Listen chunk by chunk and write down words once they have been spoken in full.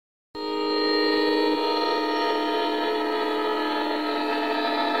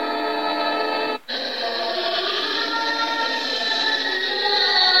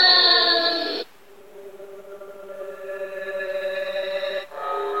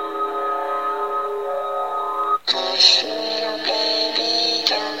Hush, little baby,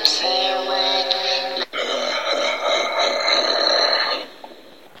 don't say a word.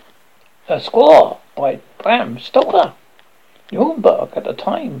 A SQUAW by BRAM Stoker. Nuremberg at the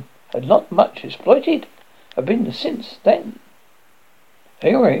time had not much exploited, had been since then.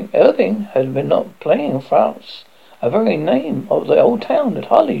 Irving had been not playing France, a very name of the old town that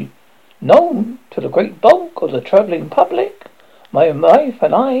hardly known to the great bulk of the travelling public. My wife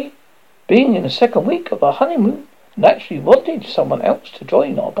and I, being in the second week of our honeymoon, naturally wanted someone else to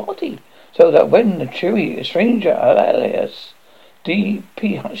join our party, so that when the cheery stranger alias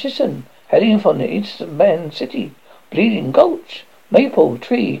D.P. Hutchison, heading from the Eastern Man City, Bleeding Gulch, Maple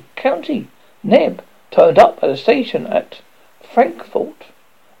Tree County, Neb, turned up at the station at Frankfurt,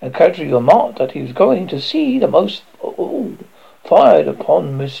 and casually remarked that he was going to see the most fired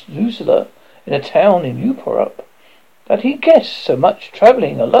upon Miss Lucilla in a town in Europe, that he guessed so much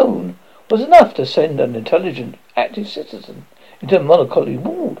travelling alone was enough to send an intelligent, active citizen into the melancholy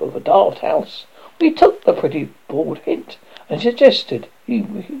ward of a daft house. We took the pretty broad hint and suggested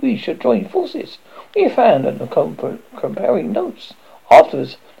we should join forces. We found in comparing notes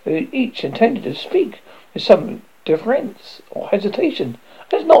afterwards that each intended to speak with some deference or hesitation,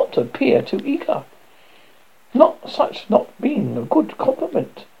 as not to appear too eager. Not being a good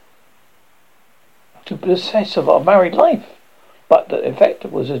compliment to the success of our married life, but the effect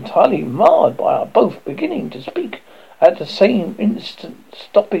was entirely marred by our both beginning to speak at the same instant,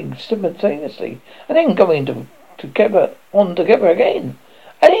 stopping simultaneously, and then going together again.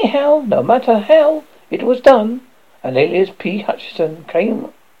 Anyhow, no matter how it was done, and alias P. Hutchison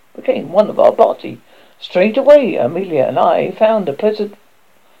became one of our party. Straight away, Amelia and I found a pleasant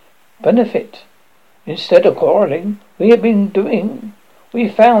benefit. Instead of quarrelling, we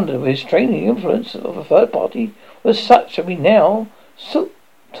found the restraining influence of a third party was such that we now took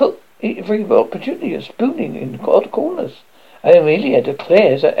every opportunity of spooning in odd corners. And Amelia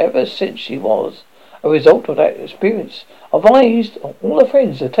declares that ever since she was, a result of that experience, advised all her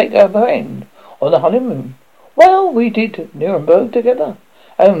friends to take her hand on the honeymoon. Well, we did Nuremberg together,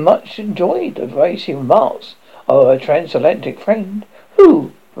 and much enjoyed the racy remarks of her transatlantic friend,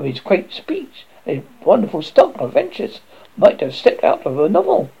 who, from his great speech and wonderful stock of adventures, might have stepped out of a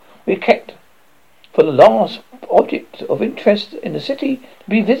novel. We kept for the last object of interest in the city to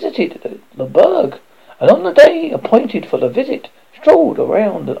be visited at the Berg, and on the day appointed for the visit, strolled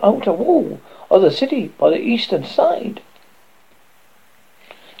around the outer wall of the city by the eastern side.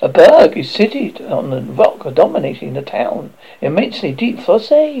 The Berg is seated on the rock dominating the town. Immensely deep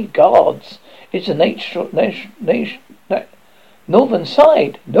fosse guards its northern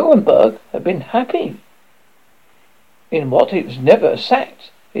side. Nuremberg had been happy in what it was never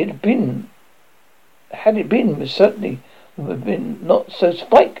sacked. Had it been, certainly would have been not so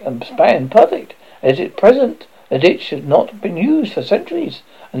spike and span perfect as at present. The ditch had not been used for centuries,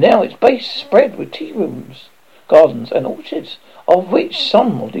 and now its base spread with tea rooms, gardens, and orchards, of which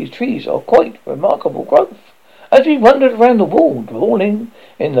some of these trees are quite remarkable growth. As we wandered around the wall, rolling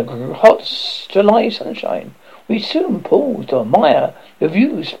in the hot July sunshine, we soon paused to admire the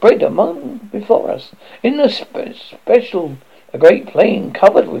view spread before us. In the special, a great plain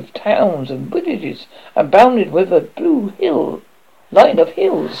covered with towns and villages, and bounded with a blue line of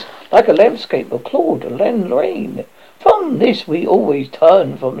hills, like a landscape of Claude Lorraine. From this we always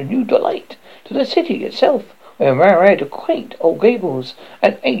turned from a new delight to the city itself, where had quaint old gables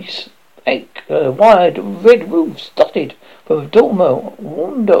and wide red roofs dotted with dormer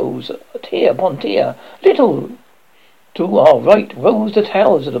windows, tier upon tier. Little to our right rose the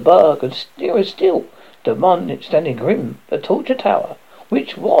towers of the Berg, and nearer still, the one standing grim, the Torture Tower,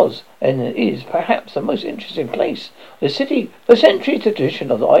 which was and is perhaps the most interesting place of the city. The century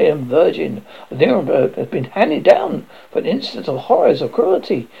tradition of the Iron Virgin of Nuremberg has been handed down for an instance of horrors of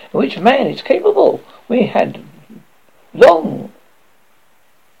cruelty in which man is capable. We had long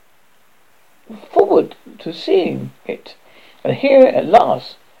forward to seeing it, and here at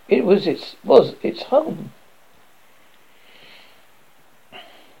last it was its home.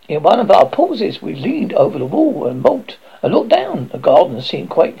 In one of our pauses, we leaned over the wall and moat and looked down. The garden seemed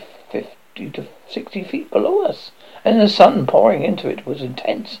quite 50 to 60 feet below us, and the sun pouring into it was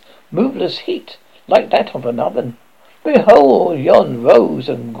intense, moveless heat, like that of an oven. Behold yon rose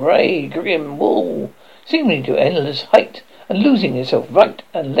and grey grim wall, seeming to endless height, and losing itself right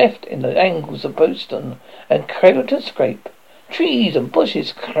and left in the angles of postern and cradle to scrape. Trees and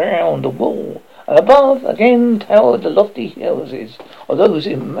bushes crowned the wall, and above again towered the lofty houses of those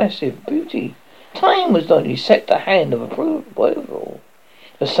in massive beauty. Time was only set the hand of approval.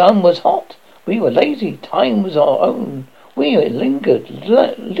 The sun was hot, we were lazy, time was our own. We lingered,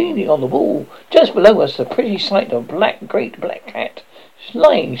 leaning on the wall. Just below us, the pretty sight of a great black cat,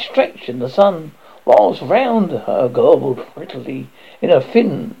 lying stretched in the sun, whilst round her gurgled prettily in a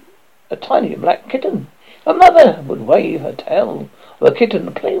tiny black kitten. A mother would wave her tail of a kitten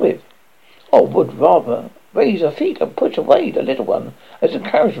to play with, or would rather raise her feet and push away the little one as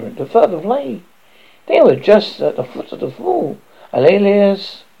encouragement to further play. They were just at the foot of the wall, and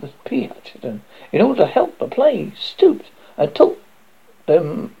Elias, the P. Hutchinson, in order to help the play, stooped and took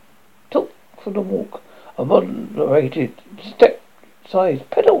for the walk a moderated step-sized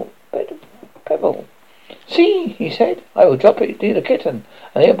pebble. See, he said, I will drop it near the kitten,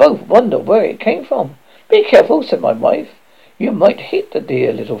 and they'll both wonder where it came from. Be careful, said my wife. You might hit the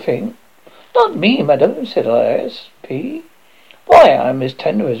dear little thing. Not me, madam, said Elias P. Why, I'm as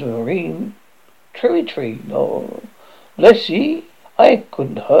tender as a marine cherry tree, nor bless ye, I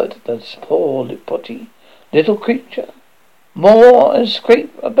couldn't hurt the poor potty little creature more than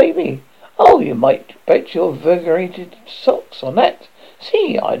scrape a baby. Oh, you might bet your vigerated socks on that.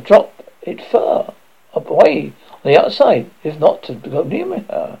 See, I drop it fur away on the outside, if not to go near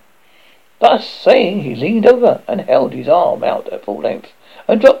her. Thus saying, he leaned over and held his arm out at full length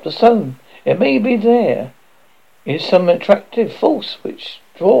and dropped the stone. It may be there is some attractive force which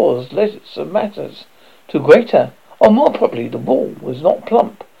draws less of matters to greater, or more properly, the wall was not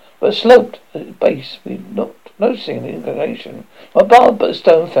plump, but sloped at its base, not noticing the inclination. Above, but the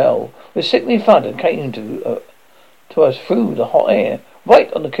stone fell with sickly thud and came to us through the hot air,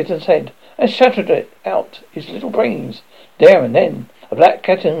 right on the kitten's head, and shattered it out its little brains. There and then, a black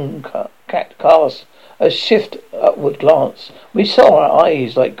cat cast a shift upward glance. We saw our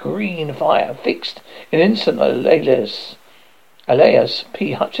eyes like green fire fixed in instant Elias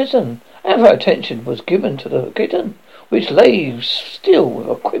P. Hutchinson, and her attention was given to the kitten, which lay still with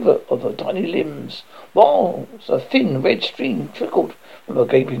a quiver of her tiny limbs, whilst a thin red stream trickled from a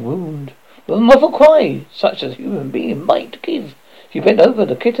gaping wound. With a muffled cry, such as a human being might give, she bent over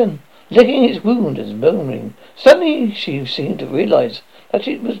the kitten, licking its wound and moaning. Suddenly she seemed to realize that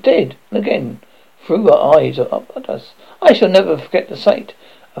it was dead, and again threw her eyes up at us. I shall never forget the sight,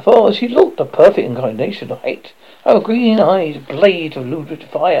 for she looked a perfect incarnation of hate. Her green eyes blazed with lurid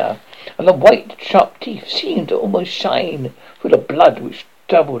fire, and the white, sharp teeth seemed to almost shine through the blood which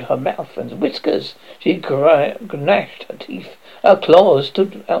doubled her mouth and whiskers. She gnashed her teeth. Her claws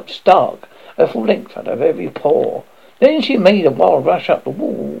stood out stark at full length at her every paw. Then she made a wild rush up the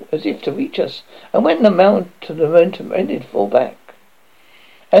wall as if to reach us, and when the momentum ended, fall back.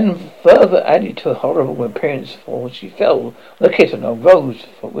 And further added to her horrible appearance, for she fell, the kitten arose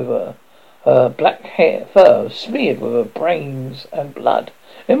with her black hair, fur smeared with her brains and blood.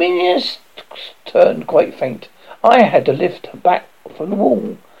 Amelia's turned quite faint. I had to lift her back from the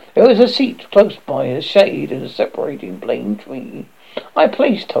wall. There was a seat close by, a shade in a separating plane tree. I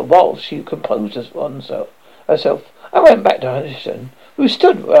placed her while she composed herself. I went back to Hutchinson, who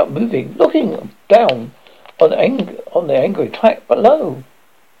stood without moving, looking down on the angry track below.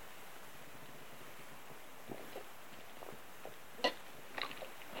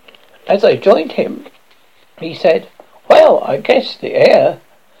 As I joined him, he said, well, I guess the air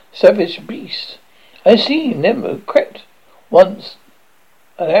savage beast. I see never crept once.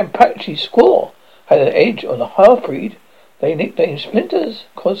 An Apache squaw had an edge on a half-breed they nicknamed Splinters,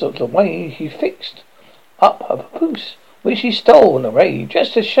 because of the way he fixed up her papoose, which he stole in a raid,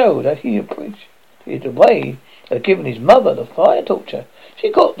 just to show that he appreciated the way had given his mother the fire torture. She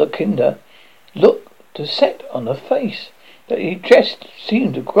got the kinder look to set on her face, that he just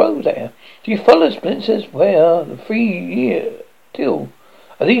seemed to grow there. She followed Splinters where the 3 year till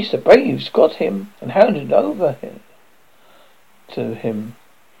at least the braves got him and handed over to him.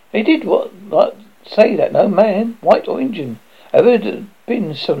 They did say that no man, white or Indian, ever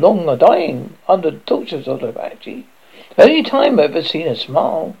been so long a dying under the tortures of the Apache. The only time I ever seen her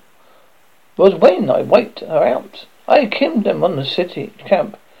smile was when I wiped her out. I killed them on the city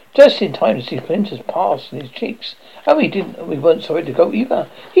camp, just in time to see Splinters pass in his cheeks, and we weren't sorry to go either.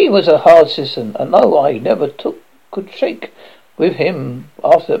 He was a hard citizen, and no, I never could shake with him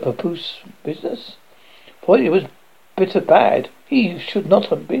after the papoose business, for it was bitter bad. He should not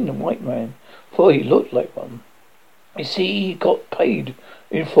have been a white man, for he looked like one. You see, he got paid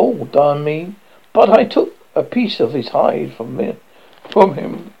in full, darn me, but I took a piece of his hide from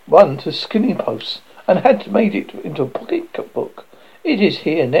him, one to skinning posts, and had made it into a pocketbook. It is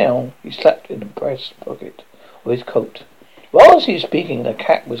here now. He slapped in the breast pocket of his coat. Whilst he was speaking, the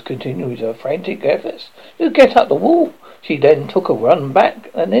cat was continuing her frantic efforts to get up the wall. She then took a run back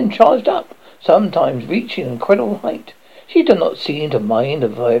and then charged up, sometimes reaching an incredible height. She did not seem to mind the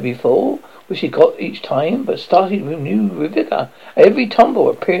heavy fall, which he got each time, but started with new vigor. Every tumble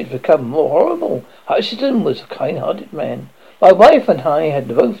appeared to become more horrible. Hutchinson was a kind-hearted man. My wife and I had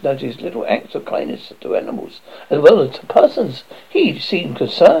both noticed little acts of kindness to animals, as well as to persons. He seemed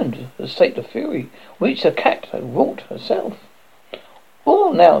concerned with the state of fury which the cat had wrought herself.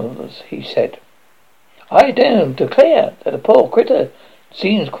 "Well, now," he said, "I dare declare that the poor critter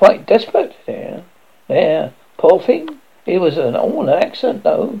seems quite desperate there, poor thing. It was all an accident,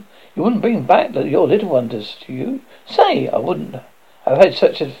 though. You wouldn't bring back your little one, do you? Say, I wouldn't have had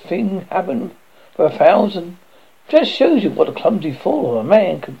such a thing happen for 1,000. Just shows you what a clumsy fool of a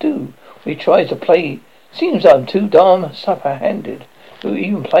man could do when he tries to play. Seems I'm too darn supper-handed to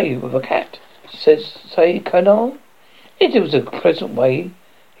even play with a cat," say Colonel. It was a pleasant way.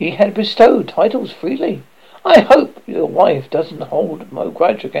 He had bestowed titles freely. "I hope your wife doesn't hold no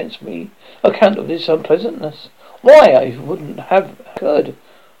grudge against me on account of this unpleasantness. Why, I wouldn't have occurred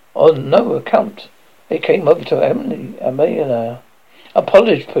on no account." They came over to Amelia,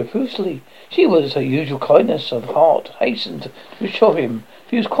 apologized profusely. She was her usual kindness of heart, hastened to assure him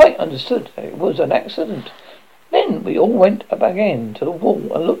she was quite understood that it was an accident. Then we all went back again to the wall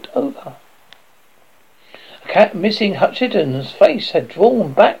and looked over. The cat, missing Hutchinson's face, had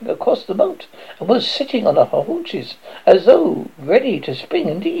drawn back across the moat and was sitting on her haunches as though ready to spring.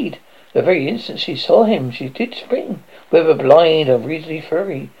 Indeed, the very instant she saw him, she did spring, whether blind or reasonably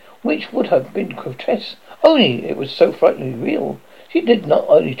fury, which would have been grotesque, only it was so frighteningly real. She did not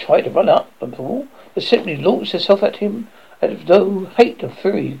only try to run up the wall, but simply launched herself at him, as though hate and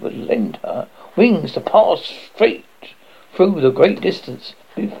fury would lend her wings to pass straight through the great distance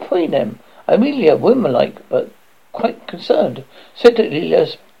between them. Amelia, womanlike but quite concerned, said to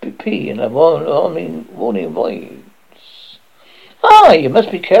Elias P. in a warning voice, "Ah, you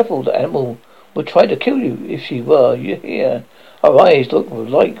must be careful. The animal would try to kill you if she were here." Her eyes looked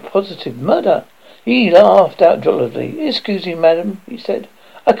like positive murder. He laughed out jollily. "Excuse me, madam," he said.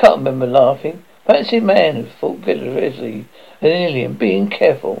 "I can't remember laughing. Fancy a man who thought vigorously an alien being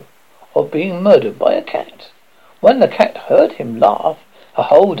careful of being murdered by a cat." When the cat heard him laugh, her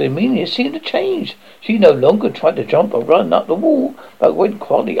whole demeanour seemed to change. She no longer tried to jump or run up the wall, but went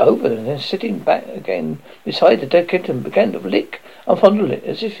quietly over and then sitting back again beside the dead kitten began to lick and fondle it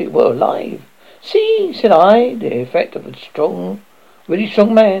as if it were alive. "See," said I, "the effect of a really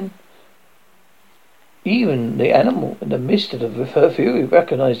strong man." Even the animal, in the midst of her fury,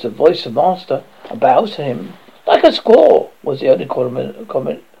 recognized the voice of master and bowed to him. "Like a squaw," was the only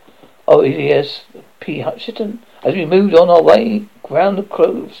comment of Elias P. Hutchinson. As we moved on our way round the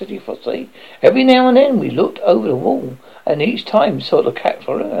Clove City fosse, every now and then we looked over the wall, and each time saw the cat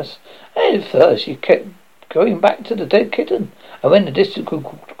following us. At first she kept going back to the dead kitten, and when the distance grew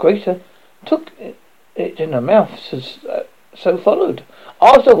greater, took it in her mouth, so followed.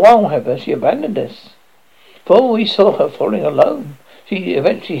 After a while, however, she abandoned us, for we saw her following alone. She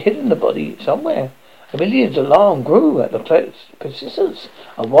eventually hidden the body somewhere. Amelia's alarm grew at the persistence,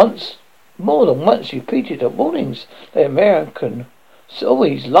 and more than once she repeated her warnings. The American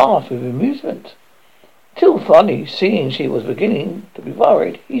always laughed with amusement, till finally, seeing she was beginning to be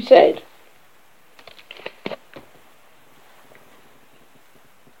worried, he said,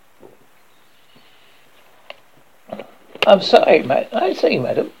 I say,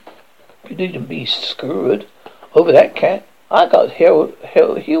 madam, you needn't be screwed over that cat. I got healed,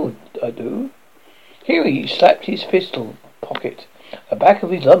 I do." Here he slapped his pistol pocket, the back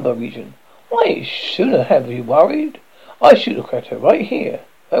of his lumbar region. "Why shouldn't have you worried? I shoot a critter right here,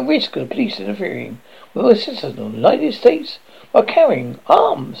 at risk of the police interfering with a citizen of the United States by carrying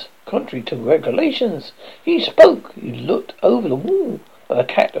arms, contrary to regulations." He spoke. He looked over the wall, but the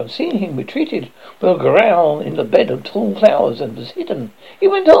cat, on seeing him, retreated with a growl in the bed of tall flowers and was hidden. He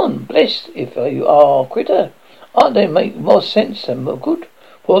went on, "Blessed if you are, critter. Aren't they make more sense than more good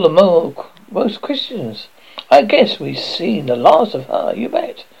for the most Christians? I guess we've seen the last of her, you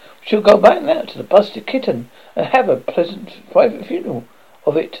bet. She'll go back now to the busted kitten and have a pleasant private funeral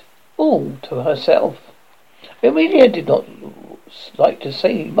of it all to herself." Amelia did not like to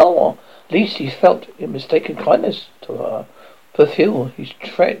say more, least he felt in mistaken kindness to her, fulfill his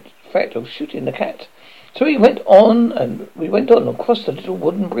threat of shooting the cat. So we went on across the little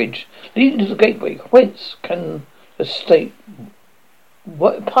wooden bridge leading to the gateway, whence can the state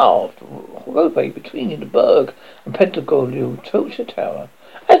paved roadway between the Berg and Pentagon torture tower.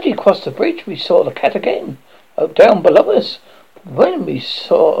 As we crossed the bridge, we saw the cat again, down below us. When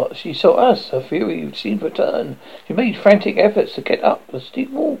she saw us, her fury seemed to return. She made frantic efforts to get up the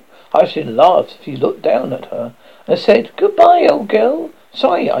steep wall. Hutchinson laughed as he looked down at her and said, "Goodbye, old girl.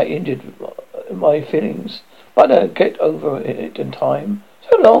 Sorry I injured my feelings, but I'll get over it in time.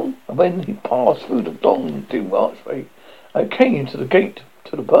 So long, and when he passed through the long dim archway and came to the gate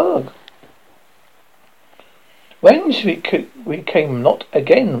to the burg. Whence we came not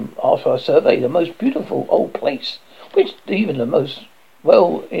again after our survey the most beautiful old place, which even the most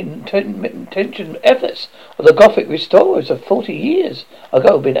well-intentioned efforts of the Gothic restorers of 40 years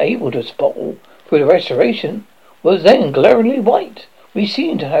ago been able to spot through the restoration, was then glaringly white. We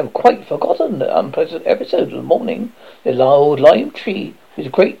seem to have quite forgotten the unpleasant episode of the morning. The old lime tree, his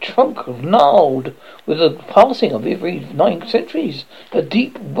great trunk gnarled with the passing of every 9 centuries, the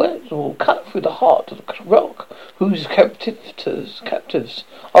deep well cut through the heart of the rock, whose captives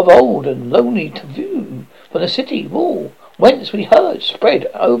of old and lonely to view from the city wall, whence we heard spread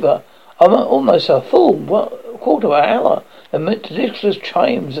over almost a full quarter of an hour. The ridiculous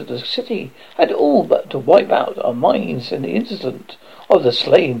chimes of the city had all but to wipe out our minds in the incident of the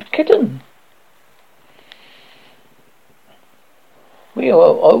slain kitten. We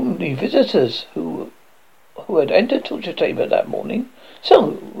are only visitors who had entered torture chamber that morning,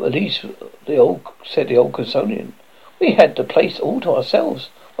 so at least said the old custodian. We had the place all to ourselves,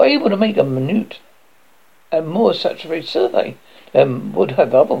 were able to make a minute and more satisfactory survey than would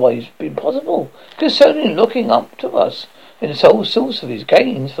have otherwise been possible. Custodian, looking up to us in the sole source of his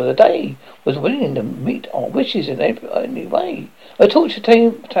gains for the day, was willing to meet our wishes in any way. A torture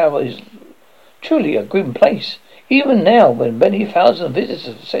tower is truly a grim place, even now when many thousand visitors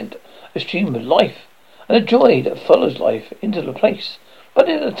have sent a stream of life and the joy that follows life into the place. But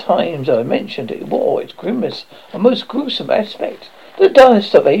at the times I mentioned, it wore its grimmest and most gruesome aspect. The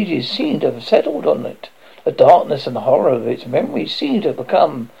dust of ages seemed to have settled on it. The darkness and horror of its memories seemed to have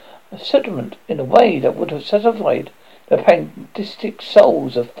become a sediment in a way that would have satisfied the pantheistic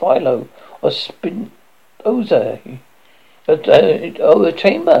souls of Philo or Spinoza. The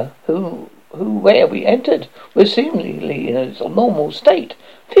chamber where we entered was seemingly in its normal state,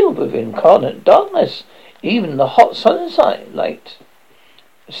 filled with incarnate darkness. Even the hot sunlight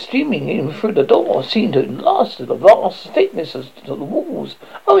streaming in through the door seemed to last to the vast thickness of the walls,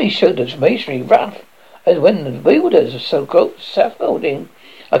 only showed the masonry rough as when the builders of so-called scaffolding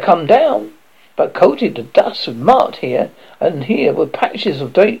had come down, but coated the dust with marked here and here were patches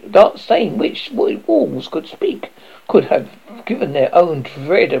of dark stain which walls could have given their own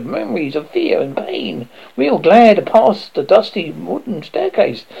dread memories of fear and pain. We were glad to pass the dusty wooden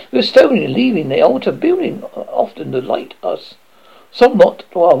staircase, the stone leaving the altar building often to light us somewhat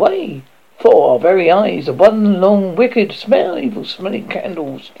to our way. For our very eyes, the one long wicked evil smelling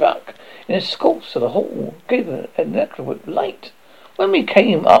candle struck in the sconce of the hall gave an inadequate light. When we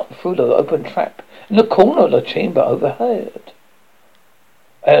came up through the open trap in the corner of the chamber overhead,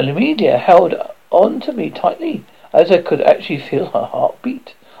 Amelia held on to me tightly, as I could actually feel her heart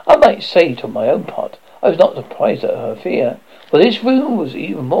beat. I might say, to my own part, I was not surprised at her fear, for this room was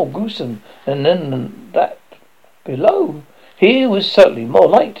even more gruesome than that below. Here was certainly more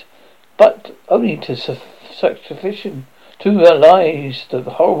light, but only to sufficient to realize the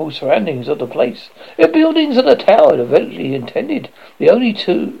horrible surroundings of the place. The buildings of the tower evidently intended the only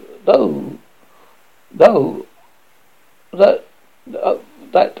two,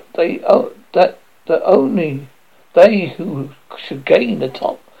 only they who should gain the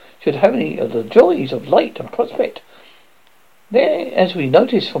top should have any of the joys of light and prospect. There, as we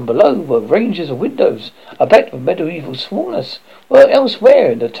noticed from below, were ranges of windows, a bit of medieval smallness, where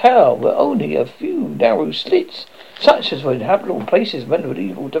elsewhere in the tower were only a few narrow slits, such as were in habitable places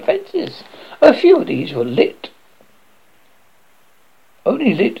medieval defences. A few of these were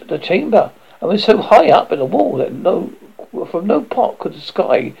only lit the chamber, and were so high up in the wall that from no part could the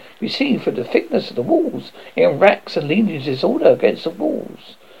sky be seen through the thickness of the walls, in racks and leaning in disorder against the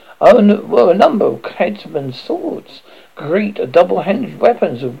walls. Were a number of headsmen's swords, great double-handed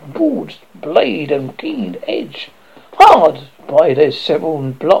weapons of broad blade and keen edge. Hard by their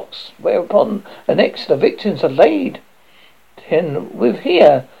several blocks, whereupon the necks of the victims are laid, and with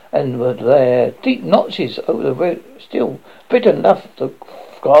here and there deep notches over the still bit enough to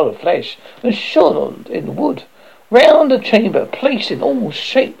scar the flesh, and shorn in wood. Round the chamber, placed in all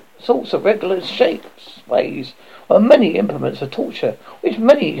sorts of regular shapes, ways, were many implements of torture, which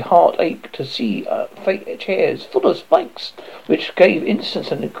many heart ached to see. Chairs full of spikes, which gave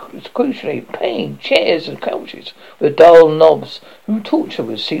instant and excruciating pain. Chairs and couches with dull knobs, whose torture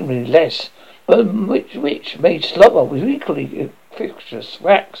was seemingly less, but which made slobber with equally infectious.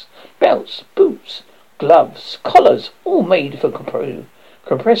 Racks, belts, boots, gloves, collars, all made for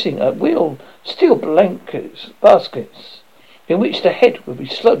compressing at will. Steel baskets in which the head would be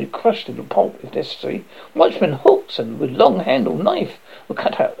slowly crushed into pulp if necessary. Watchman hooks and with long-handled knife would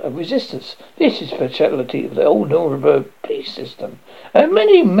cut out a resistance. This is speciality of the old Nuremberg police system, and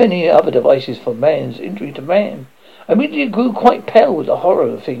many, many other devices for man's injury to man. Immediately grew quite pale with the horror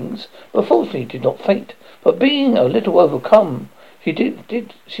of things, but fortunately did not faint. But being a little overcome,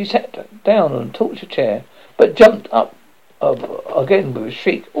 she sat down on a torture chair, but jumped up again with a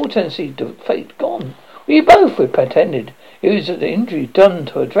shriek. All tendency to fate gone. We both were pretended it was the injury done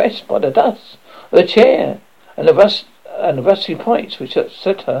to her dress by the dust of the chair and the rusty pipes which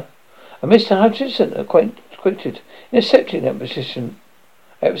upset her. And Mr. Hutchinson acquitted in accepting that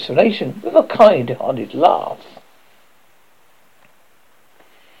explanation with a kind-hearted laugh.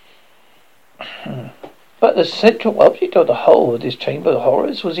 But the central object of the whole of this chamber of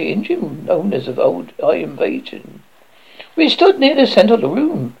horrors was the engine known as the old invasion. We stood near the centre of the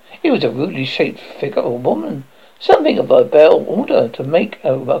room. It was a rudely shaped figure of a woman, something of a bell order to make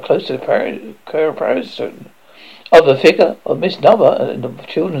a closer comparison of the figure of Miss Nova in the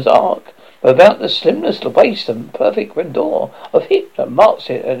Children's Ark, but about the slimness of the waist and perfect grandeur of hip that marks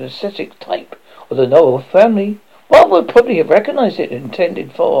it an aesthetic type of the Nova family. One would probably have recognized it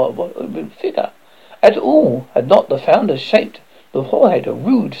intended for a woman's figure. At all, had not the founder shaped the forehead a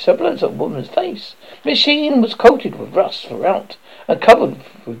rude semblance of a woman's face. Machine was coated with rust throughout and covered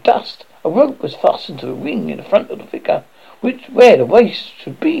with dust. A rope was fastened to a ring in the front of the figure, where the waist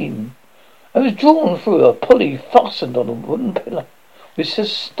should be, and was drawn through a pulley fastened on a wooden pillar, which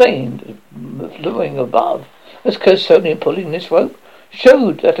sustained the flooring above. As Cursonian pulling this rope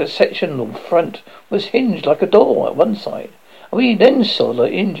showed that a section of the front was hinged like a door at one side. We then saw the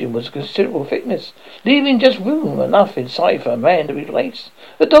engine was of considerable thickness, leaving just room enough inside for a man to be placed.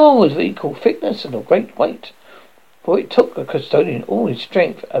 The door was of equal thickness and of great weight, for it took the custodian all his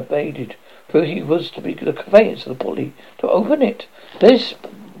strength abated, for he was to be the conveyance of the pulley to open it. This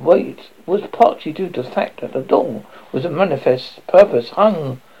weight was partly due to the fact that the door was a manifest purpose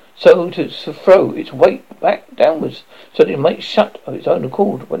hung so to throw its weight back downwards, so that it might shut of its own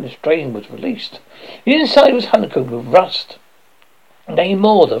accord when the strain was released. The inside was honeycombed with rust. Nay,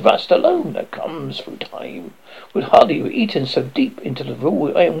 more, the rust alone that comes through time would hardly have eaten so deep into the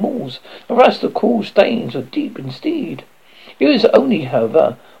raw iron walls. The rust of cool stains were deep indeed. It was only,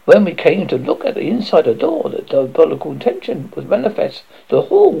 however, when we came to look at the inside of the door that diabolical intention was manifest. The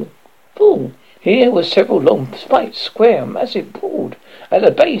hall full. Here were several long spikes, square and massive, broad, at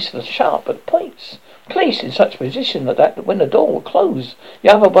the base of the sharp points, placed in such position that when the door was closed, the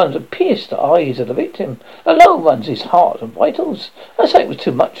upper ones would pierce the eyes of the victim, the lower ones his heart and vitals. I say it was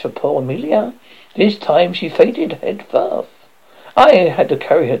too much for poor Amelia. This time she fainted head first. I had to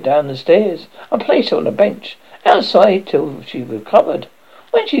carry her down the stairs and place her on a bench outside till she recovered.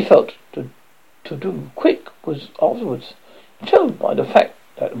 When she felt to do quick was afterwards, showed by the fact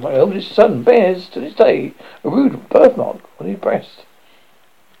that my oldest son bears to this day a rude birthmark on his breast,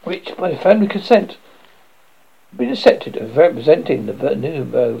 which by family consent been accepted as representing the new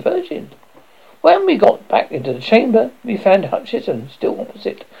Virgin. When we got back into the chamber, we found Hutchinson still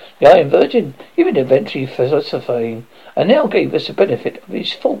opposite the Iron Virgin. He had eventually philosophizing, and now gave us the benefit of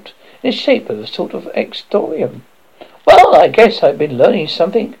his thought in the shape of a sort of extorium. Well, I guess I've been learning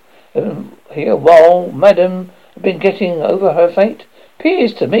something here while Madam had been getting over her fate.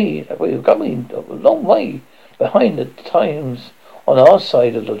 Appears to me that we are going a long way behind the times on our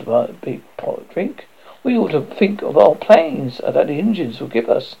side of the big pot drink. We ought to think of our plans that the engines will give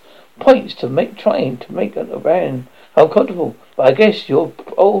us points to trying to make a man uncomfortable. But I guess your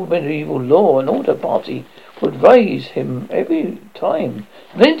old medieval law and order party would raise him every time.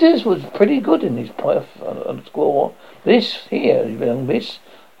 Splinters was pretty good in his path on SQUAW. This here, young miss,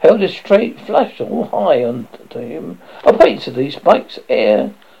 held a straight flash all high on to him. A points of these spikes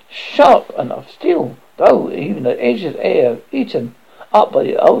air sharp enough still, though even the edges of air eaten up by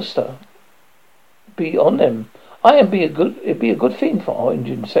the ulster be on them. It'd be a good thing for our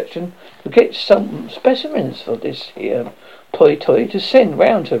engine section to get some specimens for this here toy to send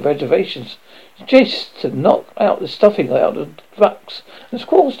round to reservations, just to knock out the stuffing out of trucks and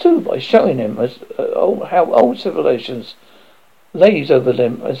squalls too, by showing them how old civilizations lays over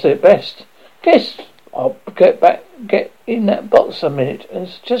them as their best. Guess I'll get in that box a minute and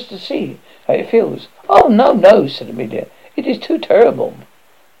just to see how it feels. Oh no, said Amelia. It is too terrible.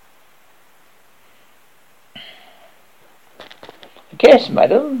 Yes,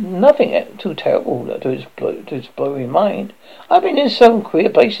 madam, nothing too terrible to explore your mind. I've been in some queer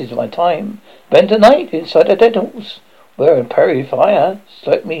places in my time. Spent a night inside a dead horse, where a prairie fire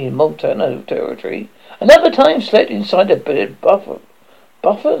slept me in Montana territory. Another time slept inside a dead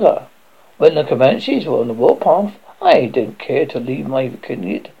buffalo, when the Comanches were on the warpath. I didn't care to leave my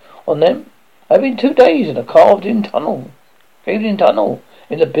kid on them. I've been 2 days in a caved-in tunnel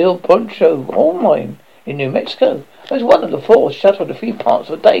in the Bill Poncho coal mine in New Mexico. As one of the four shuttled a few parts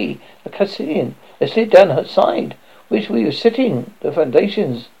of a day, the Cassidian, they slid down her side, which we were sitting the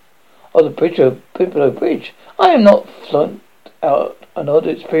foundations of the Pueblo Bridge. I am not flunked out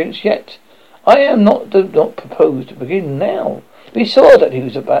another experience yet. Do not propose to begin now. We saw that he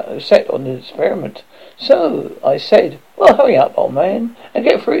was about set on the experiment. So I said, well, hurry up, old man, and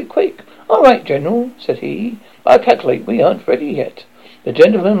get through it quick. All right, General, said he, but I calculate we aren't ready yet. The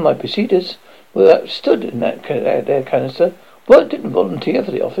gentlemen, my preceders, were stood in their canister, but didn't volunteer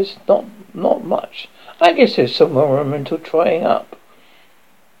for the office. Not much. I guess there's some monumental trying up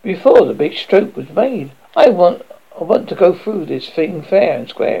before the big stroke was made. I want to go through this thing fair and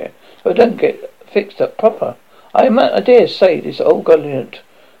square, so I don't get fixed up proper. I dare say this old gallant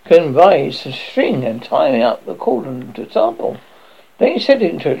can rise some string and tie me up according to sample. Then he said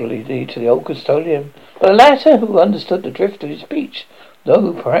interrogatively to the old custodian, but the latter, who understood the drift of his speech,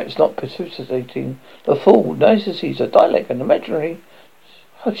 though perhaps not precipitating the full niceties of dialect and imaginary,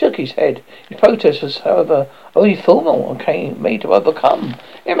 shook his head. His protest was, however, only formal and made to overcome.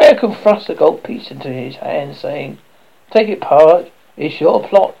 The American thrust a gold piece into his hand, saying, take it, pirate, it's your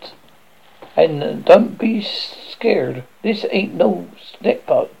plot. And don't be scared. This ain't no neck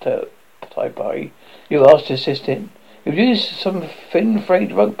tie, you asked the assistant. You used some thin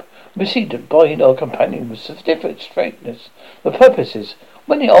frayed rope, proceeded to bind our companion with different straightness. The purpose is,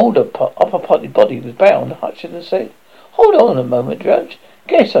 when the older upper part of the body was bound, Hutchins said, hold on a moment, Judge.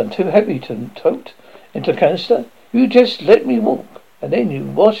 Guess I'm too heavy to tote into canister. You just let me walk, and then you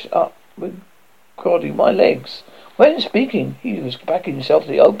wash up with crowding my legs. When speaking, he was backing himself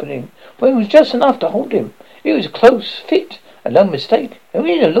to the opening, when it was just enough to hold him. It was a close fit, and no mistake.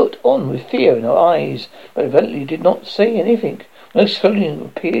 Amelia looked on with fear in her eyes, but evidently did not say anything. No custodian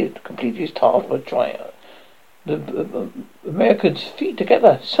appeared completed his task by trying the American's feet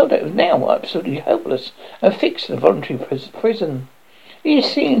together, so that it was now absolutely helpless and fixed in a voluntary prison. He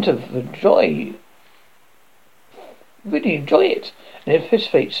seemed to really enjoy it, and his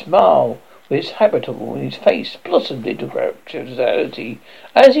face smile was habitable, and his face blossomed into gratuity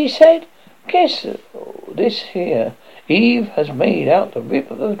as he said, guess this here Eve has made out the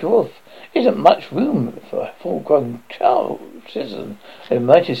rib of the dwarf. Isn't much room for a full-grown child citizen of the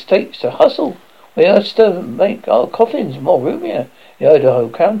United States to hustle. We have to make our coffins more roomier in Idaho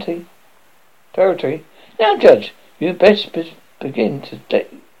County territory. Now, Judge, you best begin to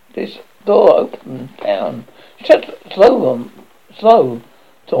let this door open down. Shut slow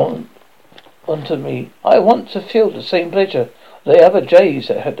onto me. I want to feel the same pleasure the other Jays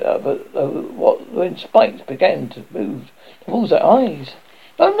that had when spikes began to move towards their eyes.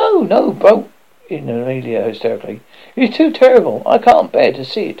 Oh no, broke in Amelia hysterically. It's too terrible. I can't bear to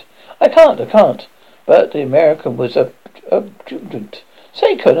see it. I can't. But the American was obdurate.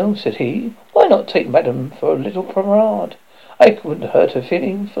 Say, Colonel, said he, why not take Madam for a little promenade? I wouldn't hurt her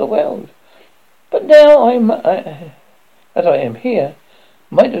feeling for the world. But now as I am here,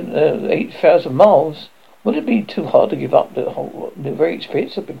 8,000 miles, would it be too hard to give up the very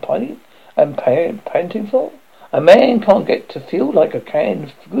experience I've been pining and panting for? A man can't get to feel like a can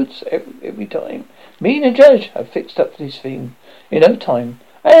of goods every time. Me and the judge have fixed up this thing in no time.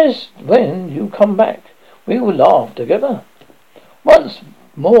 As when you come back, we will laugh together. Once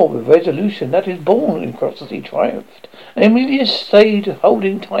more with resolution that is born in Crossley triumphed, and Amelia stayed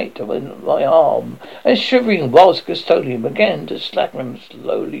holding tight to my arm and shivering whilst the custodian began to slacken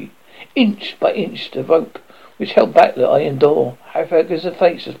slowly, inch by inch, the rope which held back the iron door. Haggard's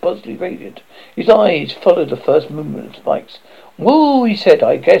face was positively radiant. His eyes followed the first movement of Spikes. Woo, he said,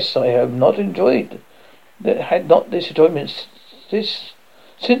 I guess I have not enjoyed this enjoyment since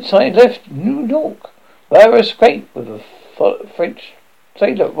I left New York. But I escaped with a French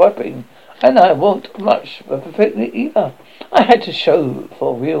sailor weapon, and I won't much perfectly either. I had to show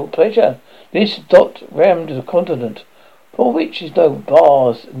for real pleasure. This dot rammed the continent, for which is no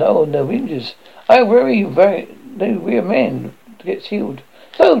bars, no hinges. I very rear man gets healed.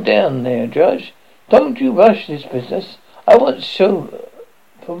 Slow down there, Judge. Don't you rush this business. I want to show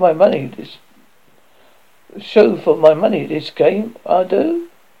for my money this game, I do.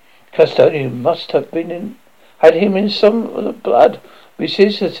 Custodian must have had him in some blood.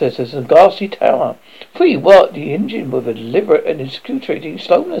 Vicissitudes and ghastly tower. Free worked the engine with a deliberate and excruciating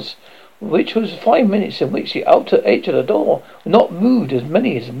slowness, which was 5 minutes in which the outer edge of the door not moved half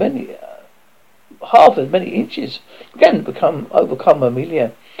as many inches. Began to overcome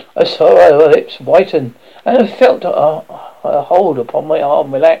Amelia. I saw her lips whiten, and I felt her hold upon my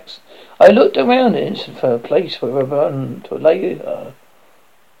arm relax. I looked around an instant for a place where a run to lay her,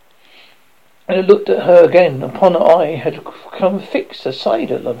 and I looked at her again. Upon her eye had come fixed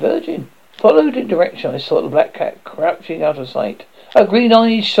aside of the Virgin. Followed in direction, I saw the black cat crouching out of sight. Her green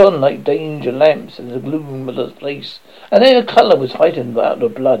eyes shone like danger lamps in the gloom of the place, and then her colour was heightened by the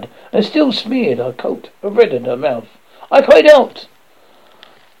blood, and still smeared her coat, and reddened her mouth. I cried out.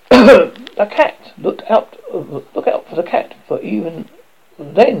 The cat! Look out for the cat, for even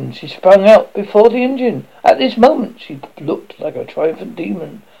then she sprung out before the engine. At this moment she looked like a triumphant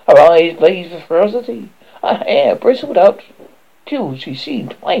demon. Her eyes blazed with ferocity. Her hair bristled out till she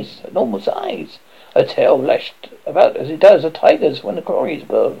seemed twice her normal size. Her tail lashed about as it does a tiger's when the quarry is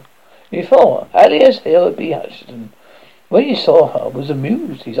above. Before, alias L.B. Hutchinson, when he saw her, was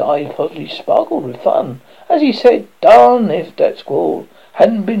amused. His eyes positively sparkled with fun, as he said, "Darn if that squaw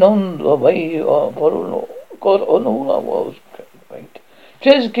hadn't been on the way or got on all I was.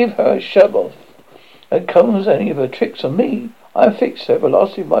 Just give her a shove off. And comes any of her tricks on me, I'm fixed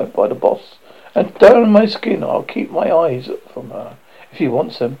everlasting by the boss. And down my skin I'll keep my eyes from her, if he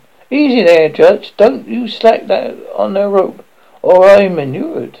wants them. Easy there, Judge. Don't you slack that on their rope, or I'm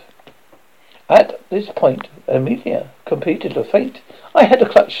inured." At this point, Amelia completed her feint. I had to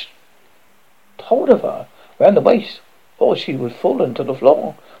clutch hold of her round the waist, or she would fall to the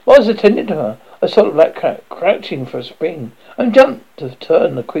floor. While I was attending to her, I saw the black cat crouching for a spring, and jumped to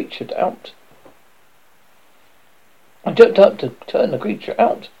turn the creature out. But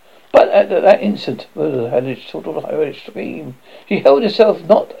at that instant, had a sort of Irish scream. She held herself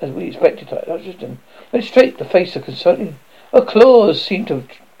not as we expected to Hutchinson, went straight to face the concerning. Her claws seemed to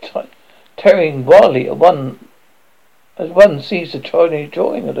tearing wildly as one sees the Chinese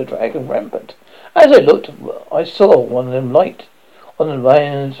drawing of the dragon rampant. As I looked, I saw one of them light on the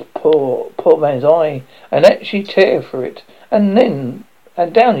man's poor man's eye, and actually tear through it, and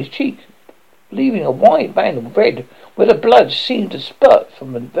down his cheek, leaving a wide band of red, where the blood seemed to spurt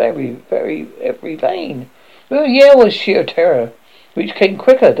from every vein. With a yell of sheer terror, which came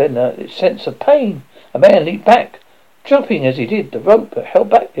quicker than a sense of pain, a man leaped back, dropping as he did the rope that held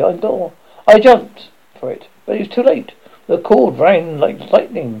back the iron door. I jumped for it, but it was too late. The cord ran like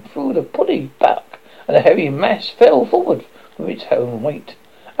lightning through the pulley back, and a heavy mass fell forward from its own weight.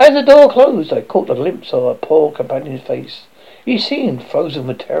 As the door closed, I caught a glimpse of our poor companion's face. He seemed frozen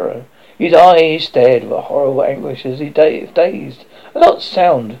with terror. His eyes stared with horrible anguish as he dazed. No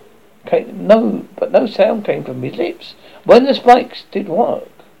sound came from his lips. Then the spikes did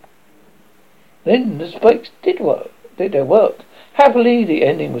their work. Happily, the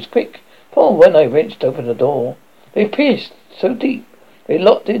ending was quick, for when I wrenched open the door, they pierced so deep they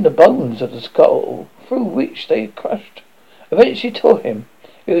locked in the bones of the skull, through which they crushed. Eventually tore him.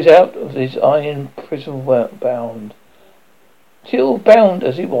 He was out of his iron prison bound. Still bound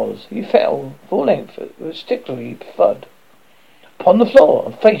as he was, he fell full length with stickily thud upon the floor,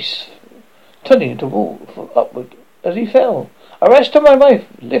 and face turning to walk upward as he fell. I rushed to my wife,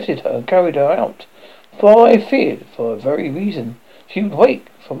 lifted her, and carried her out, for I feared, for a very reason, she would wake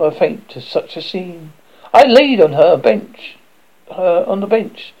from her faint to such a scene. I laid on her on the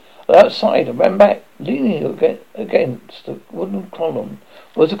bench outside, and ran back, leaning against the wooden column.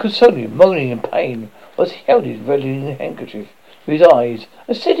 Was the custodian moaning in pain, as he held his red handkerchief to his eyes,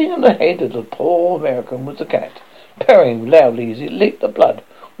 and sitting on the head of the poor American was the cat, purring loudly as it licked the blood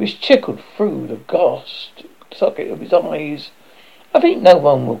which trickled through the glass socket of his eyes. I think no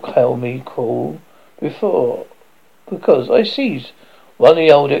one will call me cruel because I seized one of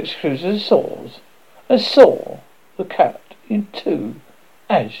the old executor's saws and saw the cat in two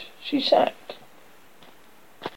as she sat.